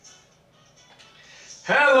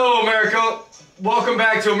Hello, America. Welcome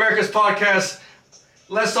back to America's podcast.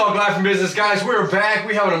 Let's talk life and business, guys. We're back.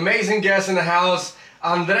 We have an amazing guest in the house,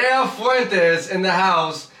 Andrea Fuentes in the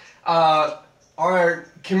house, our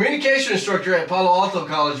communication instructor at Palo Alto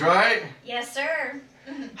College, right? Yes, sir.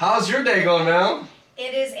 How's your day going, man?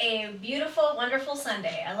 It is a beautiful, wonderful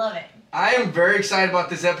Sunday. I love it. I am very excited about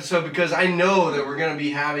this episode because I know that we're going to be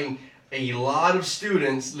having a lot of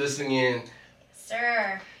students listening in. Yes,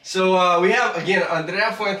 sir. So we have, again,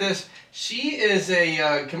 Andrea Fuentes. She is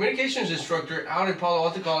a communications instructor out at Palo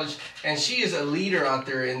Alto College, and she is a leader out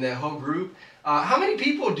there in that whole group. How many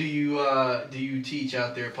people do you teach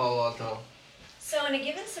out there at Palo Alto? So in a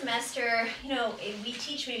given semester, we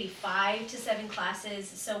teach maybe 5 to 7 classes,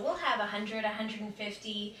 so we'll have 100,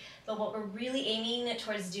 150, but what we're really aiming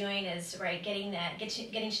towards doing is, getting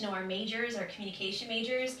to know our majors, our communication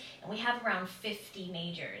majors, and we have around 50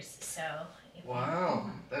 majors, so...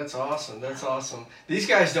 Wow, that's awesome. That's awesome. These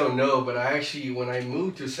guys don't know, but I actually, when I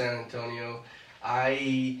moved to San Antonio,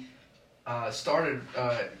 I started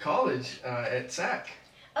college at SAC.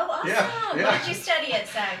 Oh, awesome. Yeah. What did you study at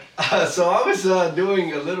SAC? So I was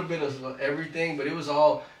doing a little bit of everything, but it was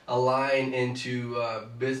all aligned into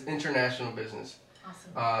international business.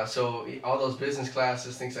 Awesome. So all those business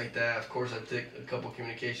classes, things like that. Of course, I took a couple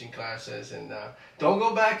communication classes, and don't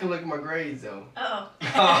go back and look at my grades though. Uh-oh.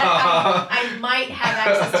 I might have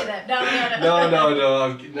access to that. No.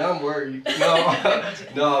 Now I'm worried.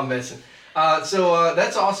 No, I'm messing. So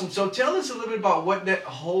that's awesome. So tell us a little bit about what that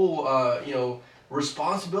whole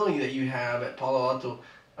responsibility that you have at Palo Alto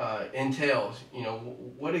entails.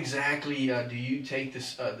 What exactly do you take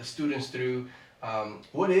the students through?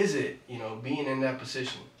 What is it, being in that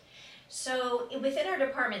position? So within our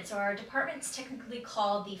department, our department's technically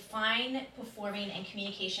called the Fine Performing and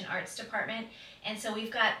Communication Arts Department. And so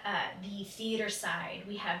we've got the theater side,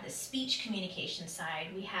 we have the speech communication side,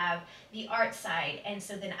 we have the art side, and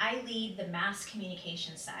so then I lead the mass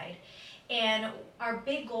communication side. And our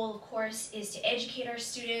big goal, of course, is to educate our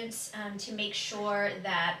students to make sure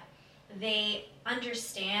that they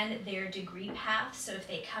understand their degree path. So if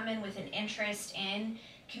they come in with an interest in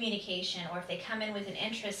communication, or if they come in with an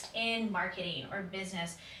interest in marketing or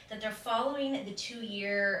business, that they're following the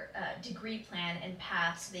 2-year degree plan and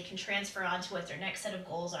path so they can transfer on to what their next set of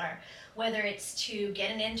goals are, whether it's to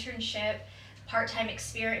get an internship, part-time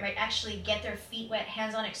experience, actually get their feet wet,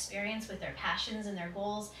 hands-on experience with their passions and their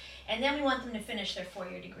goals. And then we want them to finish their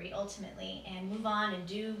 4-year degree ultimately and move on and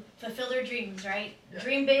fulfill their dreams, right? Yeah.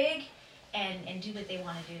 Dream big and do what they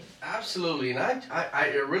want to do. Absolutely. And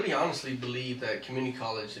I really honestly believe that community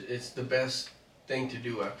college is the best thing to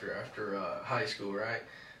do after high school, right?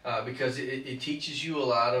 Because it teaches you a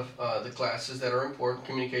lot of the classes that are important,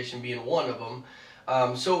 communication being one of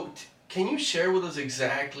them. So can you share with us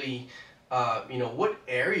exactly what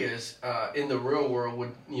areas in the real world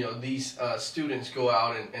would these students go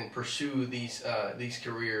out and pursue these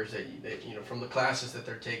careers that from the classes that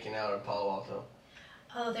they're taking out at Palo Alto?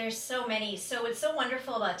 Oh, there's so many. So what's so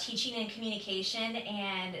wonderful about teaching and communication,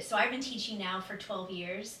 and so I've been teaching now for 12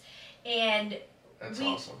 years, and that's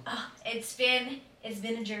awesome. It's been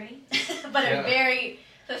a journey, but a very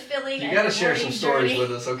fulfilling. You got to share some stories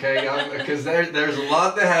with us, okay? Because there's a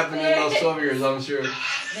lot that happened in those 12 years, I'm sure.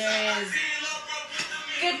 There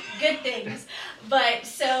is good things, but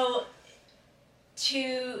so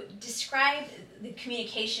to describe the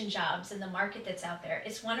communication jobs and the market that's out there,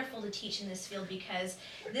 it's wonderful to teach in this field because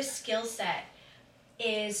this skill set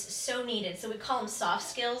is so needed. So we call them soft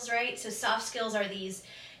skills, right? So soft skills are these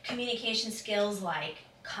communication skills like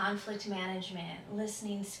conflict management,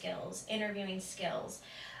 listening skills, interviewing skills,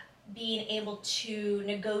 being able to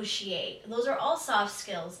negotiate. Those are all soft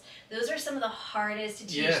skills. Those are some of the hardest to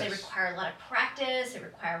teach. Yes. They require a lot of practice. They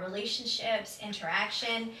require relationships,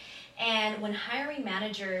 interaction. And when hiring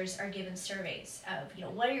managers are given surveys of,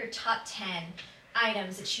 what are your top 10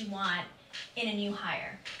 items that you want in a new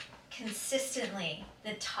hire, consistently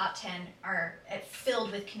the top 10 are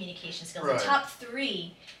filled with communication skills. Right. The top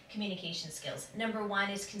 3 communication skills. Number 1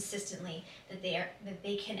 is consistently that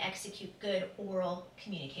they can execute good oral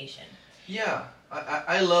communication. Yeah,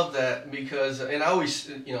 I love that because, and I always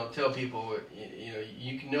tell people,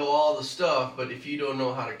 you can know all the stuff, but if you don't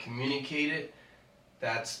know how to communicate it,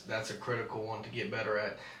 that's a critical one to get better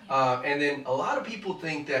at. Yeah. And then a lot of people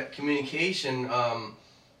think that communication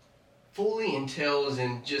fully entails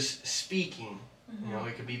in just speaking. Mm-hmm.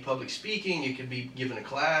 It could be public speaking, it could be giving a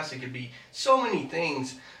class, it could be so many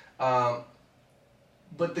things. But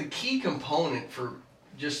the key component for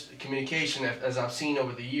just communication, as I've seen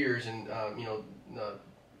over the years, and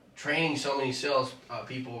training so many sales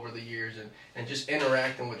people over the years, and just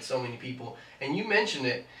interacting with so many people. And you mentioned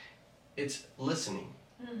it, it's listening.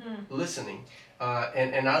 Listening.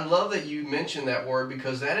 And I love that you mentioned that word,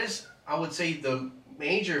 because that is, I would say, the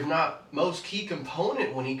major, if not most key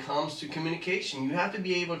component when it comes to communication. You have to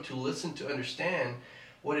be able to listen to understand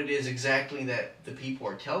what it is exactly that the people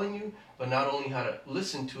are telling you, but not only how to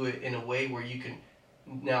listen to it in a way where you can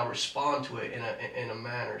now respond to it in a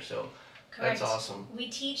manner. So Correct. That's awesome. We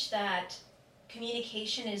teach that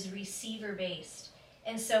communication is receiver based.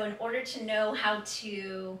 And so in order to know how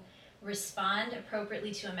to respond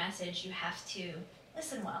appropriately to a message, you have to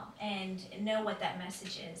listen well and know what that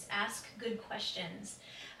message is. Ask good questions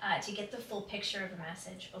to get the full picture of a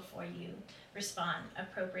message before you respond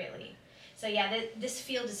appropriately. So yeah, this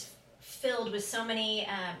field is filled with so many,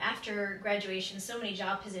 after graduation, so many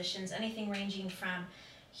job positions, anything ranging from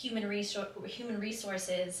human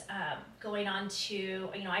resources going on to,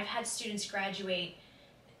 I've had students graduate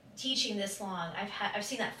teaching this long. I've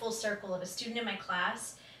seen that full circle of a student in my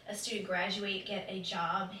class, a student graduate, get a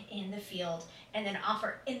job in the field, and then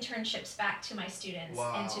offer internships back to my students.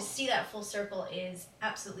 Wow. And to see that full circle is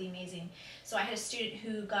absolutely amazing. So I had a student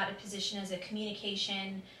who got a position as a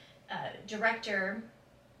communication director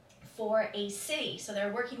for a city. So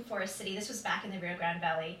they're working for a city. This was back in the Rio Grande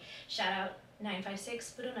Valley. Shout out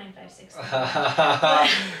 956, Puro 956.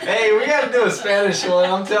 Hey, we gotta do a Spanish one.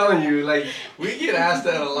 I'm telling you, like, we get asked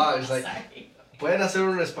that a lot. It's like, Sorry. ¿Pueden hacer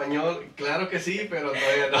un español? Claro que sí, pero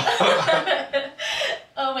todavía no.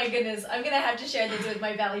 Oh my goodness, I'm gonna have to share this with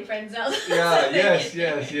my Valley friends now. Yeah,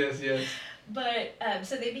 yes. But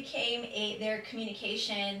so they became their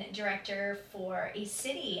communication director for a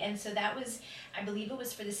city, and so that was, I believe it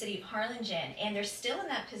was for the city of Harlingen, and they're still in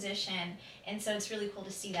that position, and so it's really cool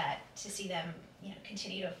to see them,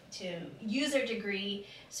 continue to use their degree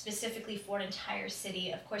specifically for an entire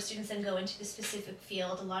city. Of course, students then go into the specific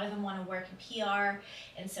field. A lot of them want to work in PR,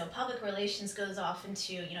 and so public relations goes off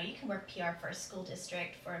into, you can work PR for a school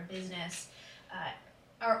district, for a business.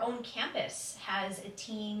 Our own campus has a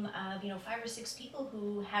team of 5 or 6 people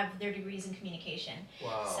who have their degrees in communication.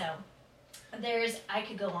 Wow. So I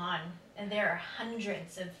could go on, and there are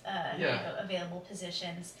hundreds of available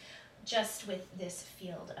positions just with this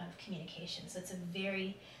field of communication. So it's a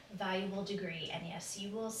very valuable degree, and yes, you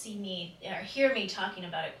will see me or hear me talking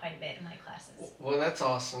about it quite a bit in my classes. Well, that's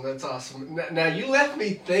awesome. Now you left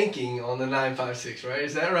me thinking on the 956, right?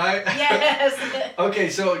 Is that right? Yes. Okay,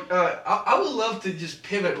 so I would love to just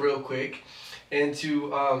pivot real quick and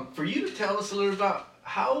for you to tell us a little about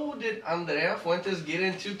how did Andrea Fuentes get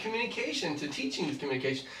into communication, to teaching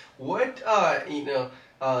communication? What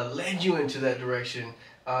led you into that direction?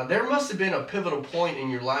 There must have been a pivotal point in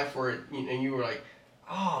your life where you were like,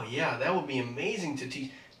 oh yeah, that would be amazing to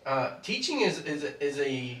teach. Teaching is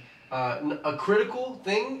a critical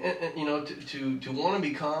thing, to want to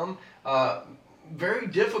become very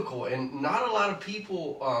difficult, and not a lot of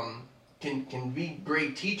people can be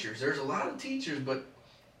great teachers. There's a lot of teachers, but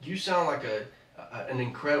you sound like an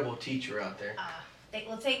incredible teacher out there.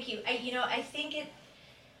 Well, thank you. I think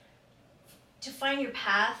to find your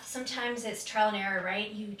path, sometimes it's trial and error,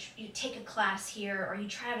 right? You take a class here, or you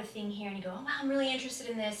try out a thing here, and you go, oh wow, I'm really interested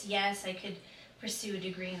in this. Yes, I could pursue a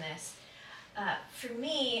degree in this. For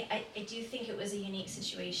me, I do think it was a unique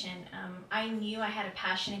situation. I knew I had a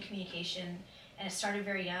passion in communication, and it started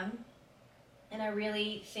very young. And I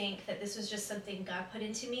really think that this was just something God put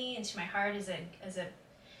into me, into my heart, as a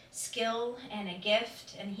skill and a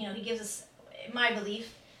gift. And He gives us, in my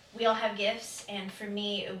belief, we all have gifts, and for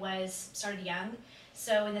me it started young.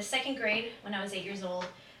 So in the 2nd grade, when I was 8 years old,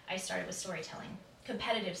 I started with storytelling,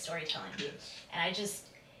 competitive storytelling. Yes. And I just,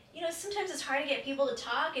 sometimes it's hard to get people to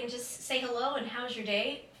talk and just say hello and how's your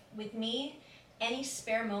day. With me, any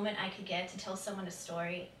spare moment I could get to tell someone a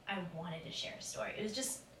story, I wanted to share a story.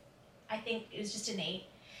 I think it was just innate.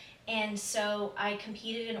 And so I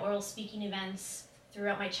competed in oral speaking events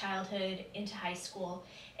throughout my childhood into high school.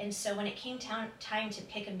 And so when it came time to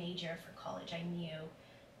pick a major for college, I knew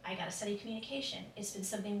I got to study communication. It's been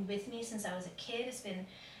something with me since I was a kid. It's been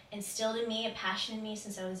instilled in me, a passion in me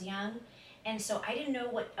since I was young. And so I didn't know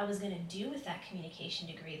what I was going to do with that communication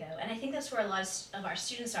degree, though. And I think that's where a lot of our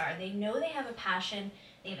students are. They know they have a passion,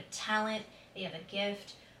 they have a talent, they have a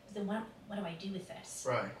gift. Then what do I do with this?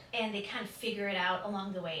 Right. And they kind of figure it out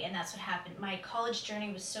along the way, and that's what happened. My college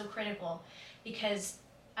journey was so critical because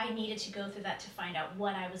I needed to go through that to find out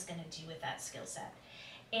what I was going to do with that skill set.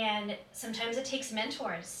 And sometimes it takes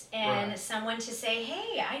mentors and someone to say,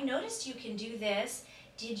 hey, I noticed you can do this.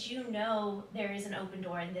 Did you know there is an open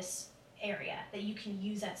door in this area that you can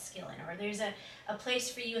use that skill in? Or there's a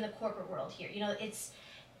place for you in the corporate world here.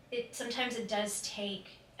 sometimes it does take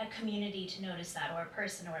a community to notice that, or a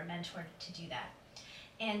person or a mentor to do that.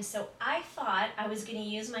 And so I thought I was going to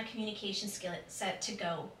use my communication skill set to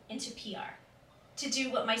go into PR, to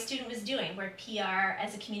do what my student was doing, work PR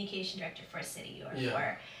as a communication director for a city or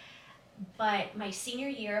for. But my senior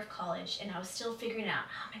year of college, and I was still figuring out,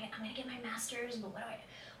 I'm going to get my master's, but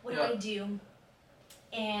what do I do?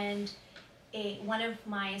 And one of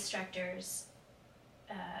my instructors,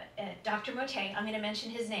 Dr. Mote, I'm going to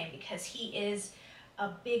mention his name because he is a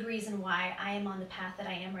big reason why I am on the path that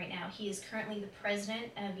I am right now. He is currently the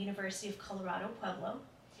president of University of Colorado, Pueblo.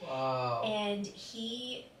 Wow. And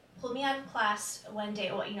he pulled me out of class one day,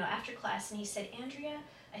 after class, and he said, Andrea,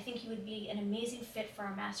 I think you would be an amazing fit for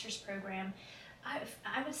our master's program.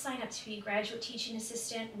 I would sign up to be a graduate teaching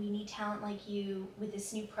assistant. We need talent like you with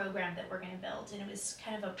this new program that we're going to build. And it was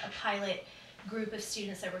kind of a pilot group of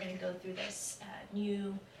students that were going to go through this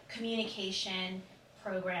new communication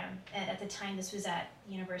program. At the time, this was at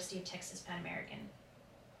the University of Texas Pan American.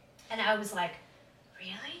 And I was like,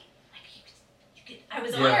 really? Like you could I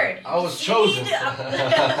was honored. I was chosen.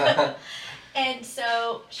 And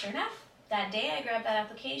so, sure enough, that day I grabbed that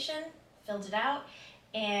application, filled it out,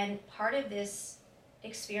 and part of this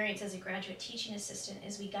experience as a graduate teaching assistant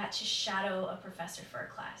is we got to shadow a professor for a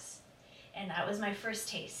class. And that was my first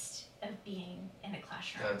taste of being in a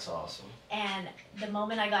classroom. That's awesome. And the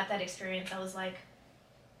moment I got that experience, I was like,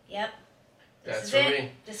 yep, That's for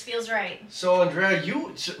me. This feels right. So Andrea,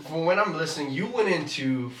 from when I'm listening, you went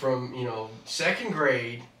into from second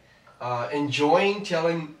grade, enjoying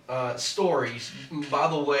telling stories. By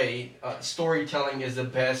the way, storytelling is the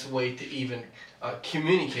best way to even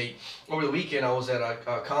communicate. Over the weekend, I was at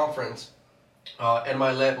a conference. Ed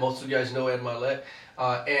Milet, most of you guys know Ed Milet,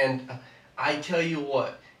 and I tell you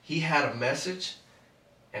what, he had a message,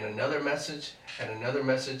 and another message, and another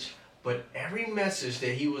message. But every message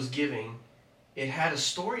that he was giving, it had a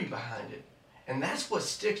story behind it. And that's what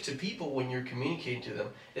sticks to people when you're communicating to them.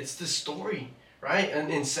 It's the story, right? And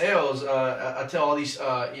in sales, I tell all these,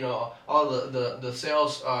 all the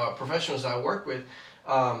sales professionals I work with,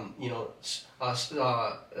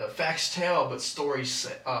 facts tell, but stories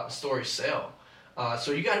sell.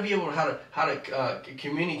 So you got to be able to how to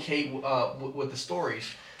communicate with the stories.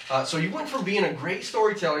 So you went from being a great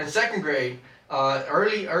storyteller in second grade,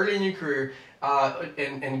 early in your career,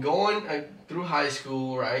 and going through high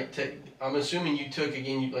school, right? I'm assuming you took,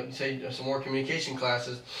 again, like you say, some more communication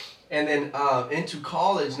classes, and then into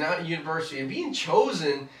college, now at university, and being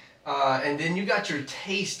chosen, and then you got your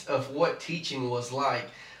taste of what teaching was like.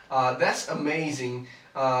 That's amazing,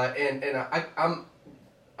 and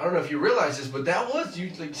I don't know if you realize this, but that was,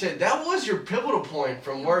 like you said, that was your pivotal point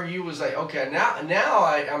from where you was like, okay, now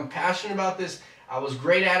I'm passionate about this. I was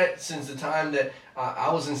great at it since the time that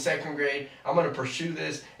I was in second grade. I'm going to pursue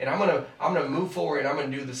this, and I'm going to move forward, and I'm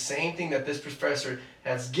going to do the same thing that this professor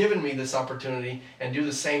has given me this opportunity, and do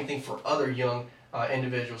the same thing for other young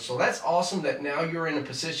individuals. So that's awesome that now you're in a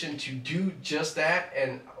position to do just that,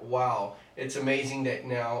 and wow, it's amazing that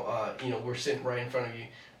now we're sitting right in front of you,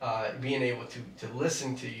 being able to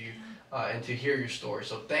listen to you and to hear your story.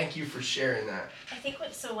 So thank you for sharing that. I think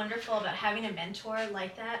what's so wonderful about having a mentor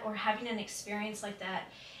like that, or having an experience like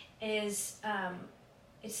that, is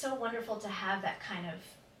it's so wonderful to have that kind of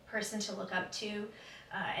person to look up to.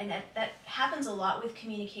 And that happens a lot with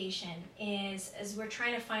communication, is as we're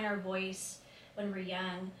trying to find our voice when we're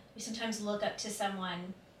young, we sometimes look up to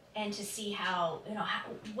someone and to see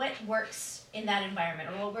what works in that environment,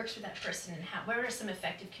 or what works with that person, and what are some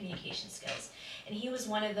effective communication skills. And he was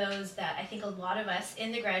one of those that I think a lot of us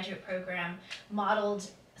in the graduate program modeled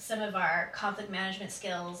some of our conflict management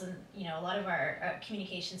skills and a lot of our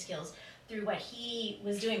communication skills through what he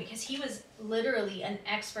was doing, because he was literally an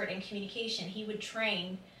expert in communication. He would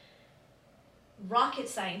train rocket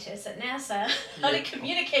scientists at NASA how to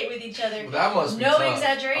communicate with each other. Well, that must be no tough.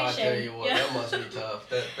 exaggeration. I tell you what, that must be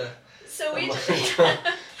tough. So we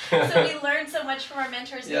learned so much from our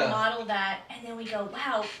mentors. We model that, and then we go,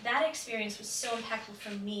 wow, that experience was so impactful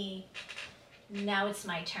for me. Now it's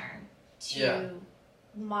my turn to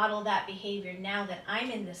model that behavior now that I'm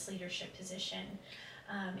in this leadership position,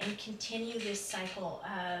 and continue this cycle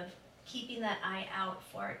of keeping that eye out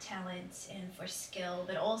for talent and for skill,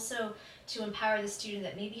 but also to empower the student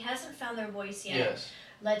that maybe hasn't found their voice yet. Yes.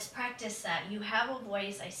 Let's practice that. You have a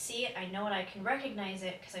voice. I see it. I know it. I can recognize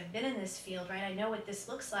it because I've been in this field, right? I know what this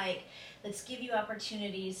looks like. Let's give you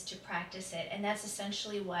opportunities to practice it. And that's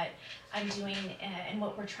essentially what I'm doing and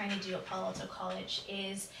what we're trying to do at Palo Alto College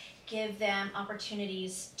is give them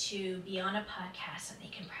opportunities to be on a podcast so they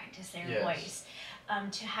can practice their voice.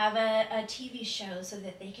 To have a TV show so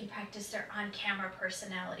that they can practice their on-camera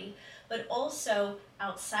personality. But also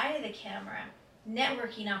outside of the camera,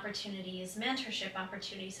 networking opportunities, mentorship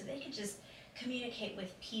opportunities, so they can just communicate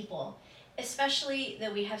with people. Especially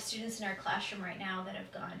that we have students in our classroom right now that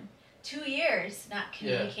have gone 2 years not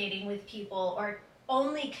communicating with people or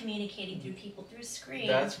only communicating through people through screens.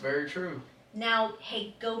 That's very true. Now,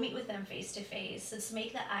 hey, go meet with them face to face. Let's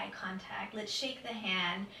make the eye contact. Let's shake the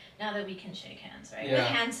hand. Now that we can shake hands, right? With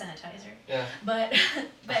hand sanitizer. Yeah. But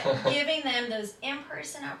giving them those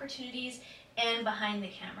in-person opportunities and behind the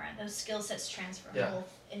camera, those skill sets transfer in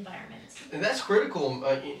both environments. And that's critical.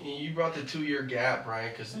 You brought the 2-year gap,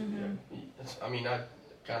 right? Because I mean, I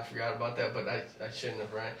kind of forgot about that, but I shouldn't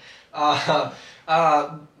have, right?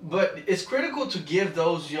 But it's critical to give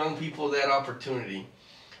those young people that opportunity.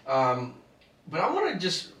 But I want to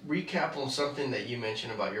just recap on something that you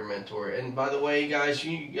mentioned about your mentor. And by the way, guys,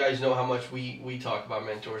 you guys know how much we talk about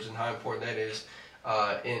mentors and how important that is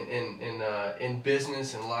in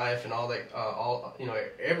business and life and all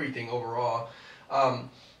that, everything overall.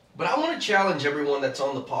 But I want to challenge everyone that's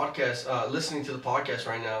on the podcast, listening to the podcast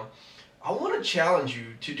right now. I want to challenge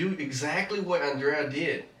you to do exactly what Andrea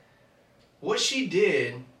did. What she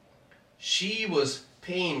did, she was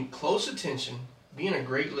paying close attention, being a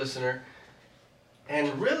great listener,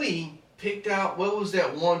 and really picked out what was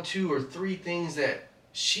that 1, 2, or 3 things that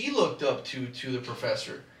she looked up to the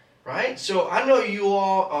professor, right? So I know you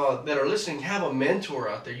all that are listening have a mentor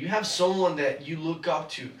out there. You have someone that you look up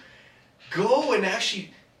to. Go and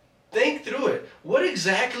actually think through it. What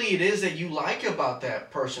exactly it is that you like about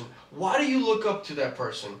that person? Why do you look up to that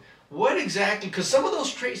person? What exactly, because some of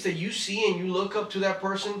those traits that you see and you look up to that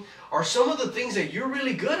person are some of the things that you're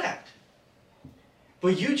really good at.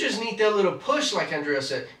 But you just need that little push, like Andrea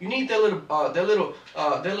said. You need that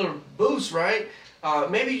little boost, right?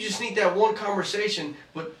 Maybe you just need that one conversation.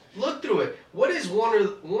 But look through it. What is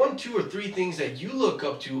 1, 2, or 3 things that you look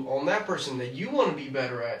up to on that person that you want to be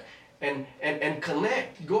better at, and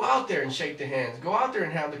connect. Go out there and shake the hands. Go out there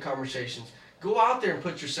and have the conversations. Go out there and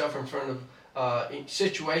put yourself in front of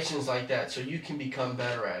situations like that so you can become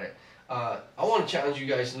better at it. I want to challenge you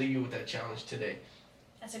guys, leave you with that challenge today.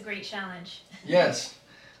 That's a great challenge. Yes.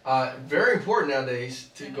 Very important nowadays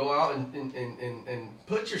to go out and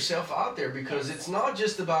put yourself out there, because it's not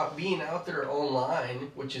just about being out there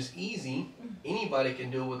online, which is easy. Anybody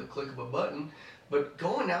can do it with a click of a button. But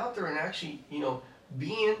going out there and actually,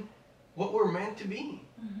 being what we're meant to be.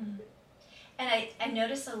 And I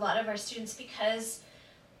notice a lot of our students, because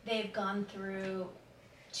they've gone through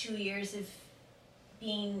 2 years of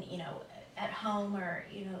being, at home or,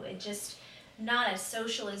 it just not as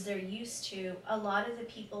social as they're used to. A lot of the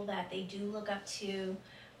people that they do look up to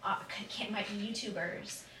might be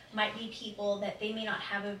YouTubers, might be people that they may not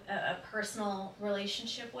have a personal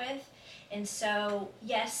relationship with. And so,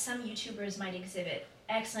 yes, some YouTubers might exhibit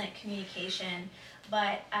excellent communication,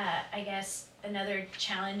 but I guess another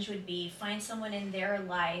challenge would be find someone in their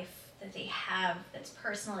life that they have, that's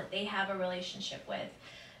personal, that they have a relationship with,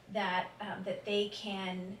 that they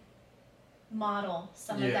can model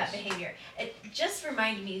some of that behavior. It just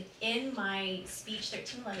reminded me, in my speech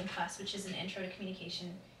 1311 class, which is an intro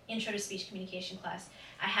to speech communication class,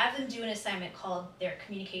 I have them do an assignment called their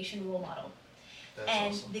communication role model.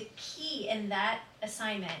 That's awesome. The key in that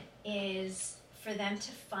assignment is for them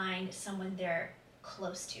to find someone they're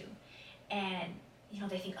close to. And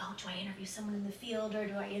they think, oh, do I interview someone in the field, or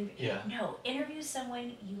do I interview? No, interview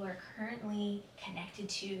someone you are currently connected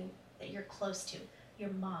to, that you're close to. Your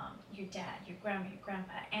mom, your dad, your grandma, your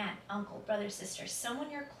grandpa, aunt, uncle, brother, sister, someone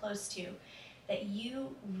you're close to that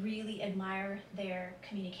you really admire their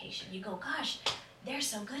communication. You go, gosh, they're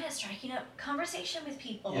so good at striking up conversation with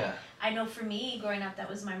people. Yeah. I know for me, growing up, that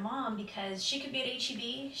was my mom, because she could be at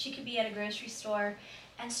HEB, she could be at a grocery store,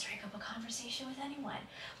 and strike up a conversation with anyone.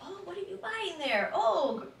 Oh, what are you buying there?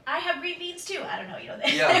 Oh, I have green beans too. I don't know,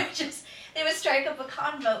 they would strike up a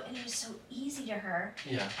convo, and it was so easy to her.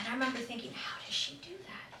 Yeah. And I remember thinking, how does she do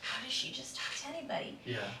that? How does she just talk to anybody?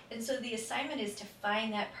 Yeah. And so the assignment is to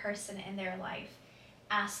find that person in their life,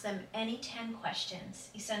 ask them any 10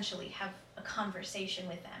 questions, essentially have a conversation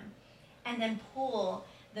with them, and then pull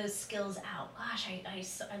those skills out. Gosh, I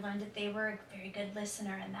learned that they were a very good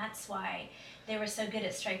listener, and that's why they were so good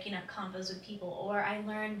at striking up combos with people. Or I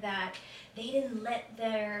learned that they didn't let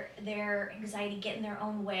their anxiety get in their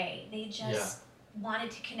own way. They just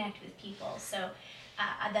wanted to connect with people. So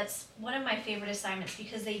that's one of my favorite assignments,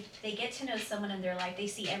 because they get to know someone in their life they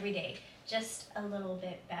see every day just a little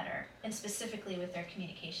bit better, and specifically with their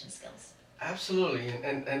communication skills. Absolutely,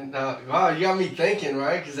 and wow, you got me thinking,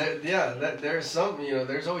 right? Because that there's some,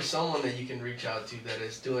 there's always someone that you can reach out to that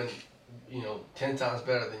is doing, 10 times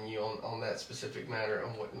better than you on that specific matter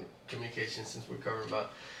on what communication, since we're covering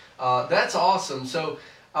about. That's awesome. So,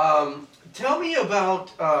 tell me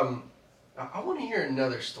about. I want to hear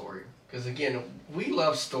another story, because again, we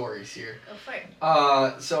love stories here. Go for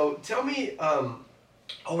it. So tell me,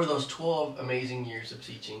 over those 12 amazing years of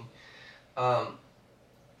teaching,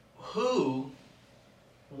 who,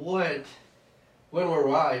 what, when, where,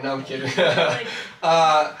 why? No, I'm kidding.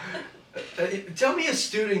 Tell me a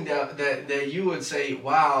student that you would say,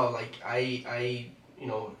 wow, like I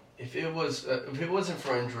if it wasn't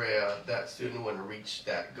for Andrea, that student wouldn't have reached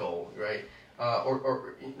that goal, right?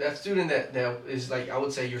 Or that student that is, like, I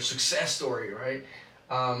would say, your success story, right?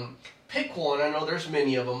 Pick one. I know there's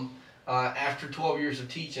many of them after 12 years of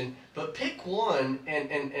teaching, but pick one,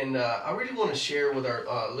 and I really want to share with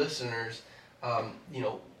our listeners,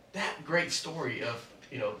 that great story of,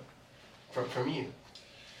 from you.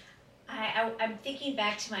 I'm thinking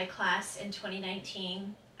back to my class in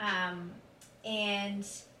 2019, and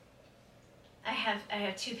I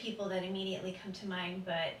have two people that immediately come to mind,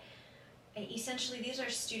 but essentially these are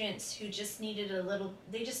students who just needed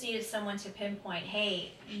someone to pinpoint,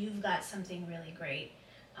 hey, you've got something really great.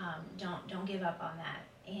 Don't give up on that.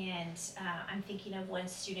 And I'm thinking of one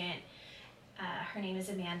student. Her name is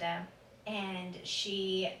Amanda, and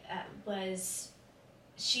she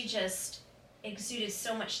just exuded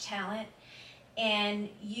so much talent. And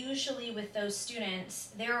usually with those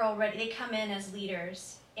students, they come in as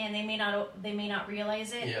leaders, and they may not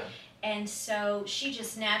realize it. Yeah. And so she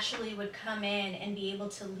just naturally would come in and be able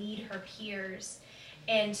to lead her peers.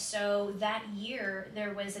 And so that year,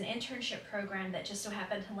 there was an internship program that just so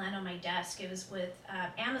happened to land on my desk. It was with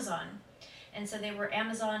Amazon. And so they were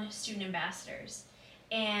Amazon student ambassadors.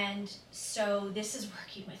 And so this is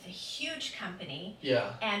working with a huge company.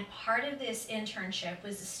 Yeah. And part of this internship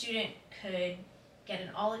was the student could get an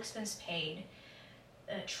all expense paid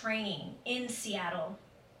training in Seattle.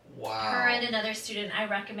 Wow. Her and another student, I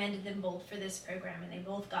recommended them both for this program, and they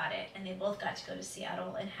both got it, and they both got to go to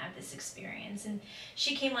Seattle and have this experience. And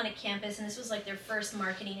she came on a campus, and this was like their first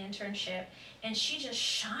marketing internship, and she just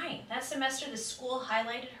shined. That semester, the school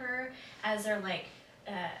highlighted her as their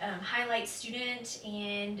highlight student,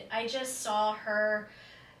 and I just saw her.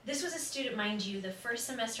 This was a student, mind you, the first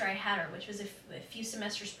semester I had her, which was a few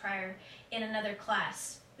semesters prior, in another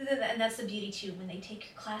class. And that's the beauty too. When they take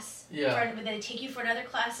your class, when they take you for another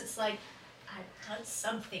class, it's like, I've done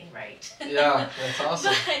something right. Yeah, that's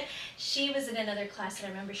awesome. But she was in another class, and I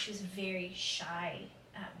remember she was very shy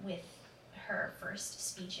with her first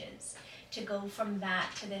speeches. To go from that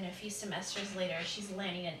to then a few semesters later, she's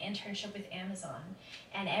landing an internship with Amazon,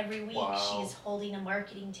 and every week she's holding a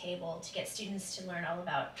marketing table to get students to learn all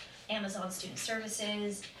about Amazon student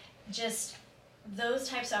services. Just those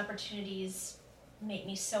types of opportunities make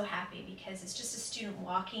me so happy, because it's just a student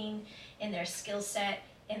walking in their skill set,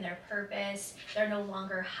 in their purpose. They're no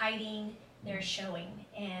longer hiding, they're showing,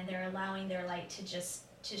 and they're allowing their light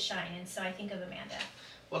to shine. And so I think of Amanda.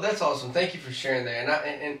 Well, that's awesome. Thank you for sharing that.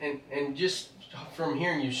 And just from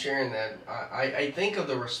hearing you sharing that, I think of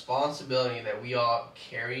the responsibility that we all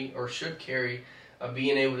carry, or should carry, of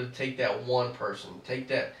being able to take that one person, take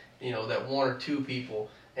that, that one or two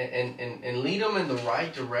people, and lead them in the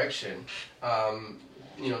right direction,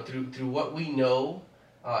 through what we know,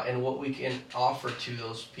 and what we can offer to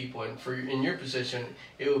those people. And in your position,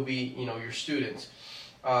 it would be, your students.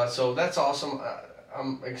 So that's awesome.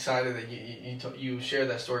 I'm excited that you share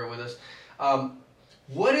that story with us.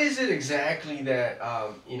 What is it exactly that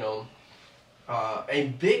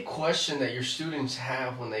a big question that your students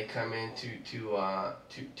have when they come into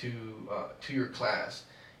to your class?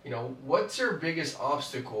 What's their biggest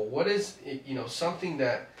obstacle? What is something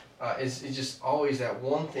that is just always that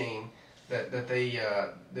one thing that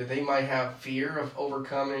they might have fear of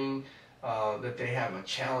overcoming, that they have a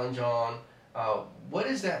challenge on? What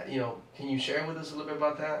is that? Can you share with us a little bit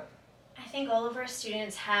about that? I think all of our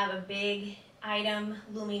students have a big item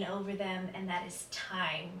looming over them, and that is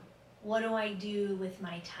time. What do I do with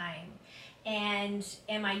my time? And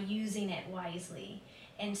am I using it wisely?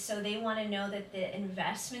 And so they want to know that the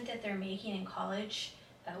investment that they're making in college,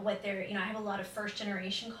 what they're, I have a lot of first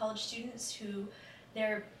generation college students who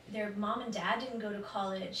their mom and dad didn't go to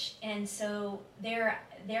college, and so they're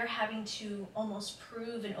having to almost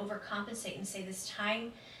prove and overcompensate and say this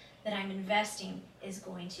time that I'm investing is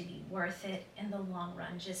going to be worth it in the long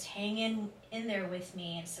run. Just hang in there with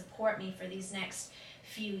me and support me for these next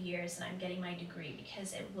few years, and I'm getting my degree,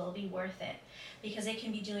 because it will be worth it. Because they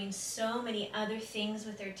can be doing so many other things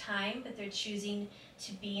with their time, but they're choosing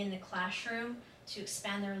to be in the classroom, to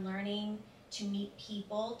expand their learning, to meet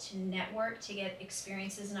people, to network, to get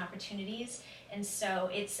experiences and opportunities. And so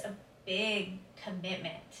it's a big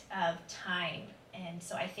commitment of time. And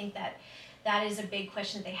so I think that is a big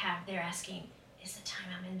question that they have. They're asking, is the time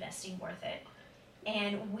I'm investing worth it?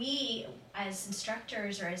 And we, as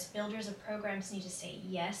instructors or as builders of programs, need to say,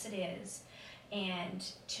 yes, it is, and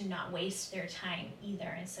to not waste their time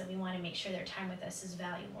either. And so we want to make sure their time with us is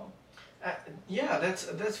valuable. Yeah,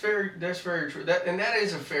 that's very true. That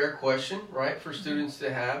is a fair question, right, for students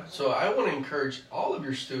to have. So I want to encourage all of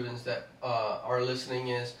your students that are listening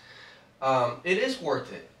it is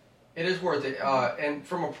worth it. It is worth it. And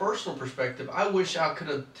from a personal perspective, I wish I could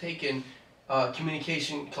have taken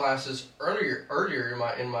communication classes earlier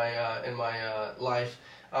in my life,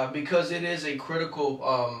 because it is a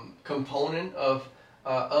critical component of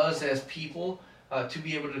us as people. To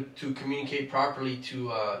be able to communicate properly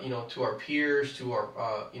to to our peers, to our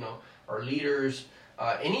our leaders,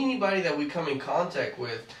 and anybody that we come in contact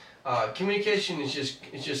with. Communication is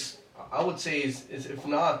just I would say is if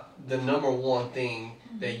not the number one thing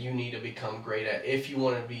that you need to become great at if you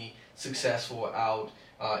want to be successful out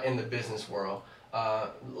in the business world.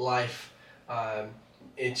 Life.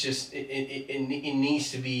 It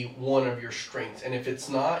needs to be one of your strengths, and if it's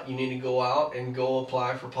not, you need to go out and go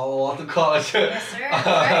apply for Palo Alto College. Yes, sir.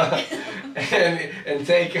 Right. and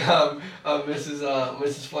take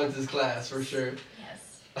Mrs. Fuentes' class for sure.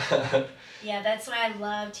 Yes. Yeah, that's why I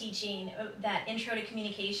love teaching that Intro to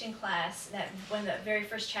Communication class. That when the very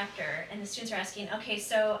first chapter, and the students are asking, okay,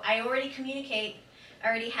 so I already communicate, I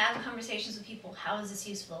already have conversations with people. How is this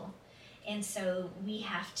useful? And so we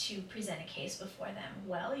have to present a case before them.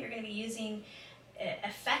 Well, you're going to be using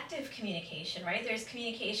effective communication, right? There's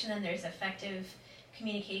communication and there's effective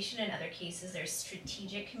communication. In other cases, there's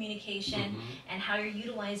strategic communication, and how you're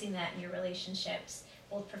utilizing that in your relationships,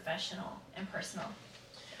 both professional and personal.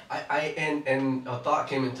 And a thought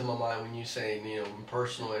came into my mind when you say,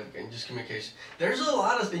 personal and just communication. There's a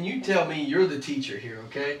lot of, and you tell me, you're the teacher here,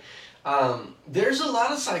 okay? There's a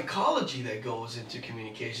lot of psychology that goes into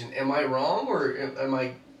communication. Am I wrong, or am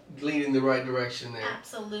I leading the right direction there?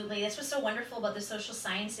 Absolutely. That's what's so wonderful about the social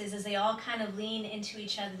sciences, is they all kind of lean into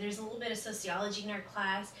each other. There's a little bit of sociology in our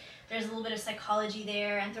class. There's a little bit of psychology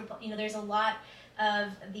there. There's a lot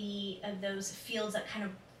of those fields that kind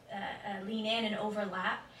of lean in and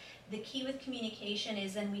overlap. The key with communication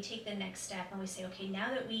is then we take the next step and we say, okay, now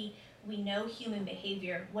that we know human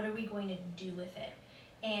behavior, what are we going to do with it?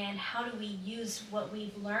 And how do we use what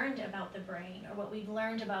we've learned about the brain, or what we've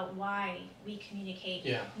learned about why we communicate?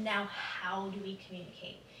 Yeah. Now, how do we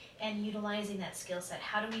communicate? And utilizing that skill set,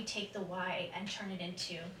 how do we take the why and turn it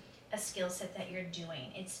into a skill set that you're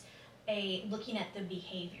doing? It's looking at the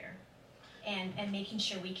behavior and making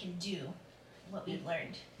sure we can do what we've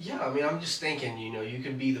learned. Yeah, I mean, I'm just thinking, you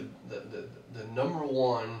could be the number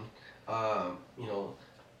one,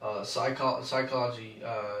 psychology,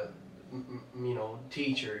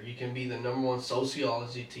 teacher. You can be the number one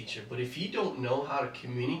sociology teacher. But if you don't know how to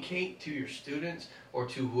communicate to your students or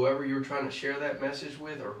to whoever you're trying to share that message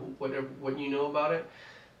with, or what you know about it,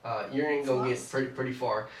 you ain't gonna get pretty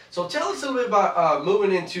far. So tell us a little bit about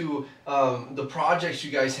moving into the projects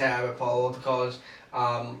you guys have at Palo Alto College.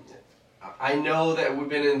 I know that we've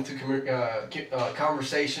been into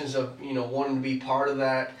conversations of wanting to be part of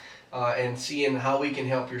that, and seeing how we can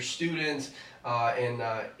help your students, and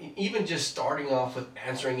even just starting off with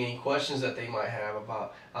answering any questions that they might have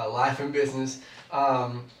about life and business.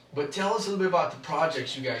 But tell us a little bit about the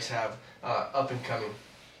projects you guys have up and coming.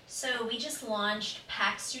 So we just launched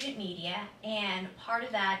PAC Student Media, and part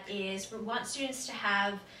of that is we want students to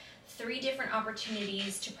have 3 different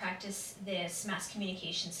opportunities to practice this mass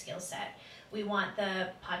communication skill set. We want the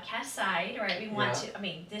podcast side, right? We want to,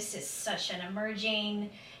 this is such an emerging,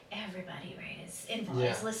 everybody, right,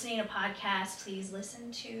 is listening to podcasts. Please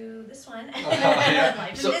listen to this one. Life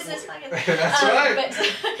and Business podcast. That's right.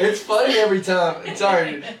 It's funny every time.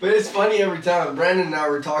 Sorry, but it's funny every time. Brandon and I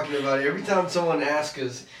were talking about it. Every time someone asks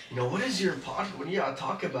us, what is your what do you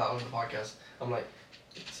talk about on the podcast? I'm like,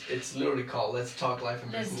 It's literally called Let's Talk Life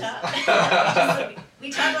and Business.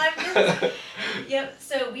 We talk life and business. Yep.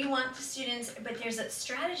 So we want the students, but there's a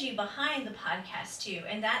strategy behind the podcast too,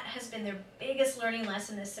 and that has been their biggest learning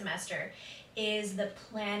lesson this semester. Is the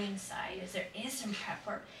planning side. Is there is some prep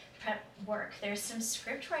work. There's some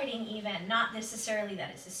script writing, even not necessarily that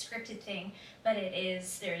it's a scripted thing, but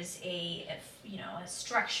there's a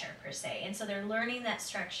structure per se, and so they're learning that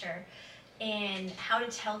structure and how to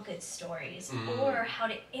tell good stories or how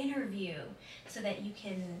to interview so that you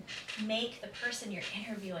can make the person you're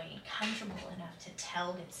interviewing comfortable enough to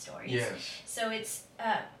tell good stories. Yes. So it's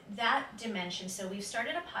that dimension. So we've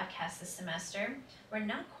started a podcast this semester. We're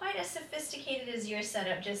not quite as sophisticated as your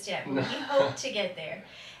setup just yet, but we hope to get there.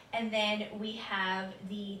 And then we have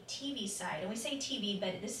the TV side, and we say TV,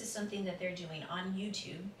 but this is something that they're doing on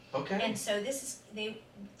YouTube. Okay. And so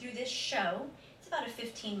through this show, it's about a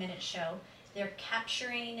 15-minute show, they're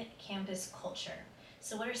capturing campus culture.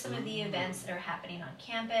 So what are some of the events that are happening on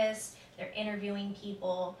campus? They're interviewing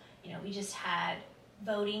people. We just had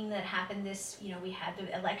voting that happened we had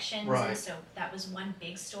the elections. Right. And so that was one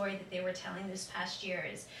big story that they were telling this past year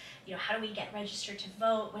is, how do we get registered to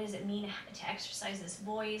vote? What does it mean to exercise this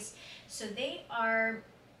voice? So they are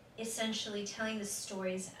essentially telling the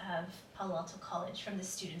stories of Palo Alto College from the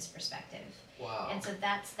student's perspective. Wow. And so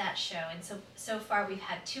that's that show. And so far we've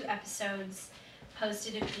had 2 episodes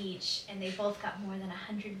posted of each, and they both got more than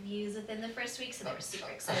 100 views within the first week, so they were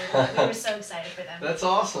super excited. We were so excited for them. That's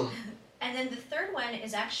awesome. And then the third one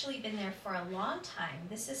has actually been there for a long time.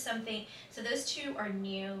 This is something, so those 2 are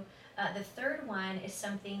new. The third one is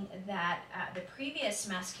something that the previous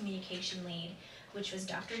mass communication lead, which was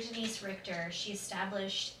Dr. Denise Richter, she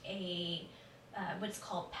established what's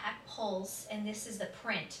called PAC Pulse, and this is the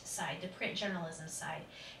print side, the print journalism side.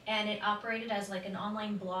 And it operated as like an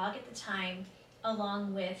online blog at the time,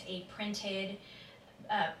 along with a printed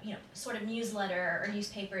sort of newsletter or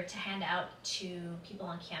newspaper to hand out to people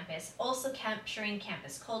on campus, also capturing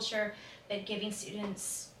campus culture, but giving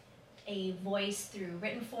students a voice through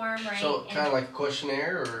written form, right? So kind of like a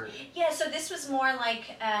questionnaire, or? Yeah, so this was more of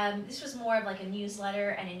like a newsletter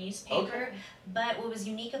and a newspaper. Okay. But what was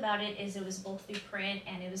unique about it is it was both through print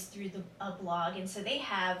and it was through a blog. And so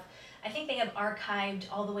I think they have archived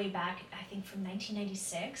all the way back, I think from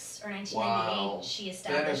 1996 or 1998. Wow. She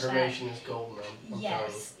established that. Information is gold, man. I'm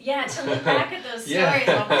Yes. Yeah, to look back at those stories,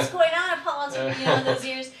 Yeah. what's going on at Palo Alto, those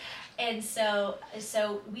years. And so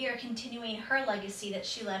we are continuing her legacy that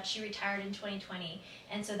she left. She retired in 2020,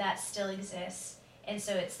 and so that still exists. And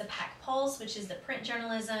so it's the PAC Pulse, which is the print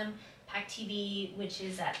journalism, PAC TV, which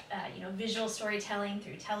is that visual storytelling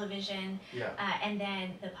through television, and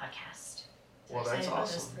then the podcast. So well, that's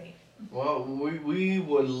awesome. Those 3. Well, we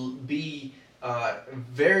would be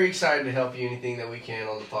very excited to help you anything that we can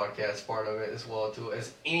on the podcast part of it as well too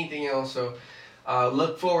as anything else. So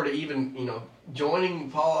look forward to even joining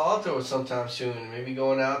Palo Alto sometime soon, and maybe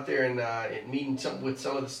going out there and meeting with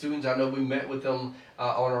some of the students. I know we met with them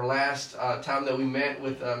on our last time that we met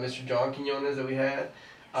with Mr. John Quinones that we had.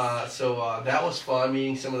 So that was fun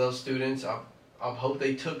meeting some of those students. I hope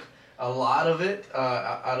they took a lot of it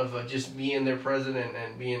out of just being their president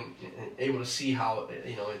and being able to see how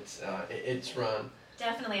it's run.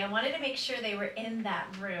 Definitely. I wanted to make sure they were in that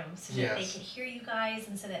room so that they could hear you guys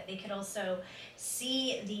and so that they could also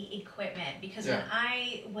see the equipment. Because when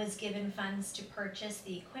I was given funds to purchase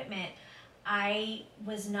the equipment, I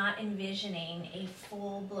was not envisioning a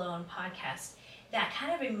full-blown podcast. That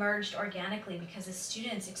kind of emerged organically because the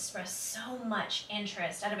students expressed so much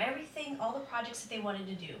interest. Out of everything, all the projects that they wanted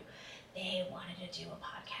to do, they wanted to do a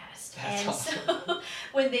podcast. That's awesome. So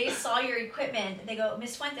when they saw your equipment, they go,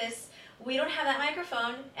 Ms. Fuentes, we don't have that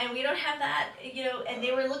microphone, and we don't have that, and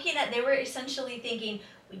they were essentially thinking,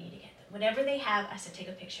 we need to get them. Whatever they have, I said, take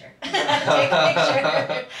a picture. Take a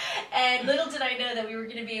picture. And little did I know that we were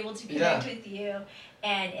going to be able to connect with you,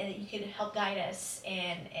 and that you could help guide us,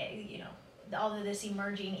 and, all of this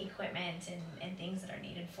emerging equipment and things that are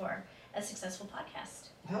needed for a successful podcast.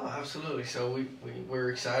 No, absolutely. So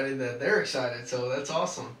we're excited that they're excited. So that's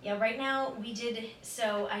awesome. Yeah, right now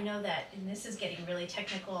so I know that, and this is getting really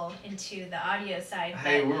technical into the audio side.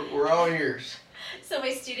 Hey, we're all ears. So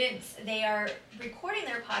my students, they are recording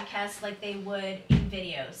their podcasts like they would in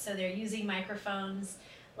video. So they're using microphones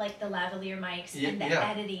like the lavalier mics, and the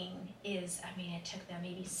editing is, it took them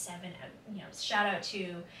maybe 7, shout out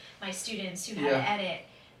to my students who had to edit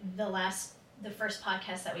the first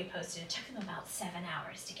podcast that we posted. It took them about 7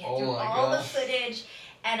 hours to get through all the footage,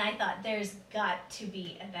 and I thought there's got to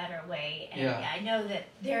be a better way, and I know that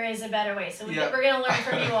there is a better way, so we're going to learn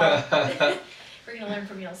from you all. we're gonna learn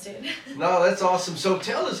from y'all soon. No, that's awesome. So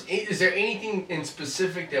tell us, is there anything in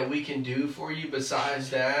specific that we can do for you besides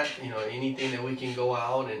that? Anything that we can go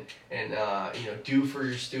out and do for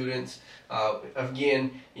your students?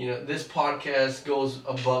 Again, this podcast goes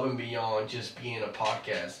above and beyond just being a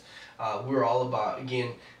podcast. We're all about,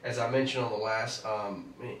 again, as I mentioned on the last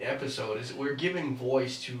episode, is we're giving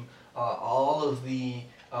voice to all of the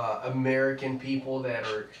American people that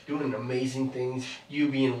are doing amazing things. You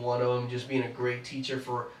being one of them, just being a great teacher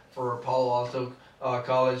for Palo Alto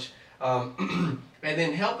College, and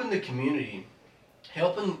then helping the community,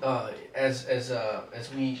 helping as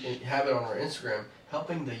we have it on our Instagram,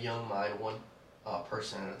 helping the young mind one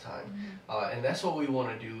person at a time, and that's what we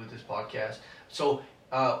want to do with this podcast. So,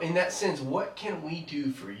 in that sense, what can we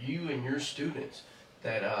do for you and your students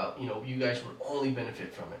that you guys would only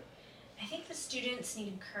benefit from it? I think the students need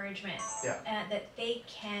encouragement. Yeah. That they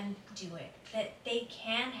can do it. That they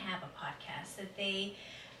can have a podcast.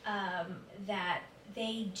 That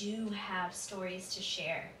they do have stories to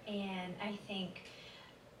share. And I think,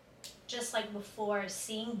 just like before,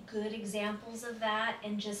 seeing good examples of that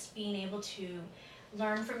and just being able to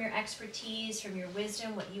learn from your expertise, from your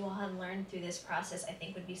wisdom, what you all have learned through this process, I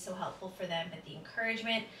think would be so helpful for them. But the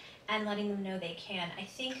encouragement and letting them know they can. I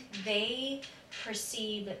think they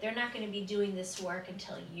perceive that they're not going to be doing this work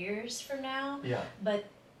until years from now, but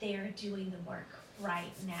they're doing the work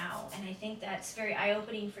right now. And I think that's very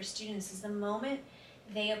eye-opening for students, is the moment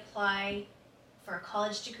they apply for a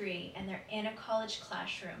college degree and they're in a college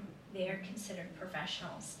classroom, they are considered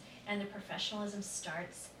professionals. And the professionalism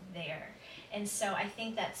starts there. And so I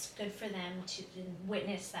think that's good for them to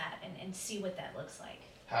witness that and see what that looks like.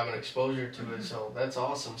 Have an exposure to it, so that's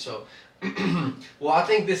awesome. So, well, I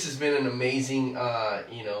think this has been an amazing,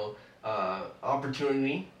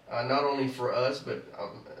 opportunity, not only for us, but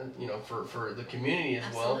for the community as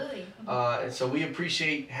Absolutely. well. And so we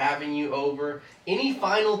appreciate having you over. Any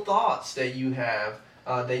final thoughts that you have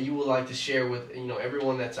that you would like to share with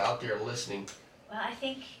everyone that's out there listening? Well, I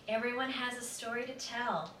think everyone has a story to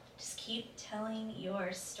tell. Just keep telling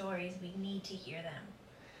your stories. We need to hear them.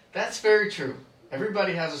 That's very true.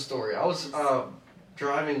 Everybody has a story. I was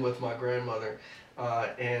driving with my grandmother,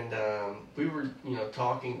 and we were,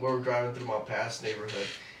 talking. We were driving through my past neighborhood,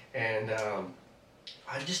 and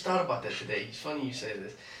I just thought about that today. It's funny you say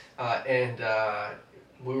this, and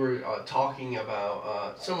we were talking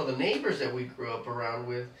about some of the neighbors that we grew up around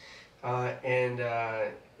with, and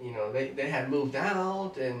they had moved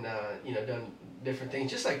out and done different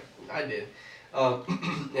things, just like I did,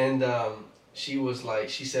 and. She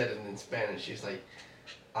said it in Spanish, she's like,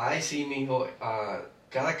 ay, sí, mijo,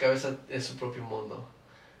 cada cabeza es su propio mundo.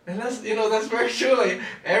 And that's very true. Like,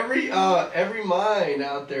 every mind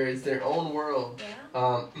out there is their own world.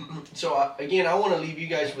 Yeah. So again, I want to leave you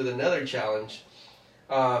guys with another challenge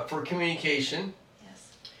for communication.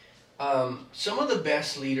 Yes. Some of the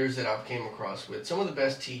best leaders that I've came across with, some of the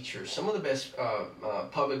best teachers, some of the best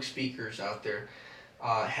public speakers out there,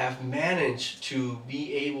 have managed to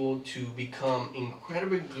be able to become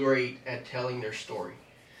incredibly great at telling their story.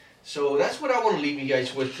 So that's what I want to leave you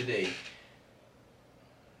guys with today.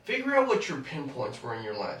 Figure out what your pinpoints were in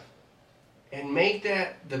your life and make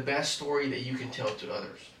that the best story that you can tell to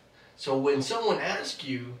others. So when someone asks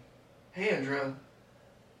you, hey Andrea,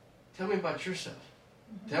 tell me about yourself.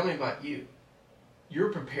 Tell me about you.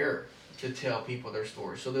 You're prepared to tell people their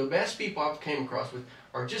story. So the best people I've came across with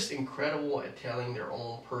are just incredible at telling their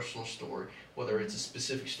own personal story, whether it's a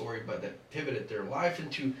specific story but that pivoted their life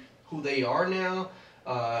into who they are now,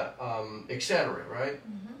 etc. Right?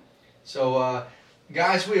 So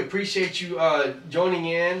guys, we appreciate you joining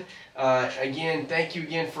in. Again, thank you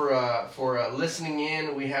again for listening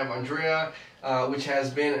in. We have Andrea, which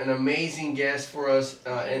has been an amazing guest for us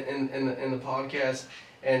in the podcast,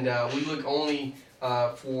 and we look only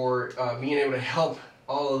for being able to help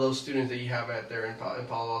all of those students that you have out there in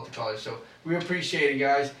Palo Alto College. So we appreciate it,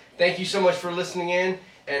 guys. Thank you so much for listening in,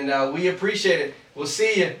 and we appreciate it. We'll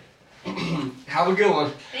see you. Have a good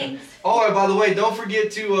one. Thanks. Oh, and by the way, don't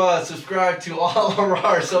forget to subscribe to all of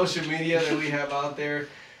our social media that we have out there.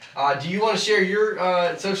 Do you want to share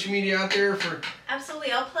your social media out there for?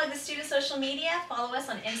 Absolutely. I'll plug the student social media. Follow us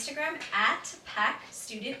on Instagram at PAC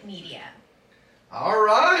Student Media. All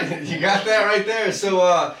right, you got that right there.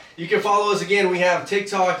 So you can follow us again. We have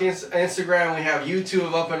TikTok, Instagram, we have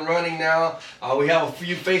YouTube up and running now. We have a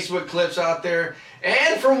few Facebook clips out there.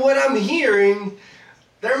 And from what I'm hearing,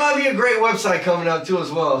 there might be a great website coming up too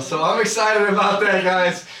as well. So I'm excited about that,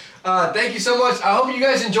 guys. Thank you so much. I hope you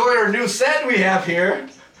guys enjoyed our new set we have here.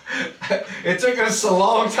 It took us a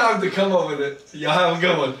long time to come up with it. Y'all have a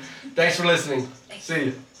good one. Thanks for listening. Thanks. See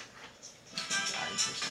you.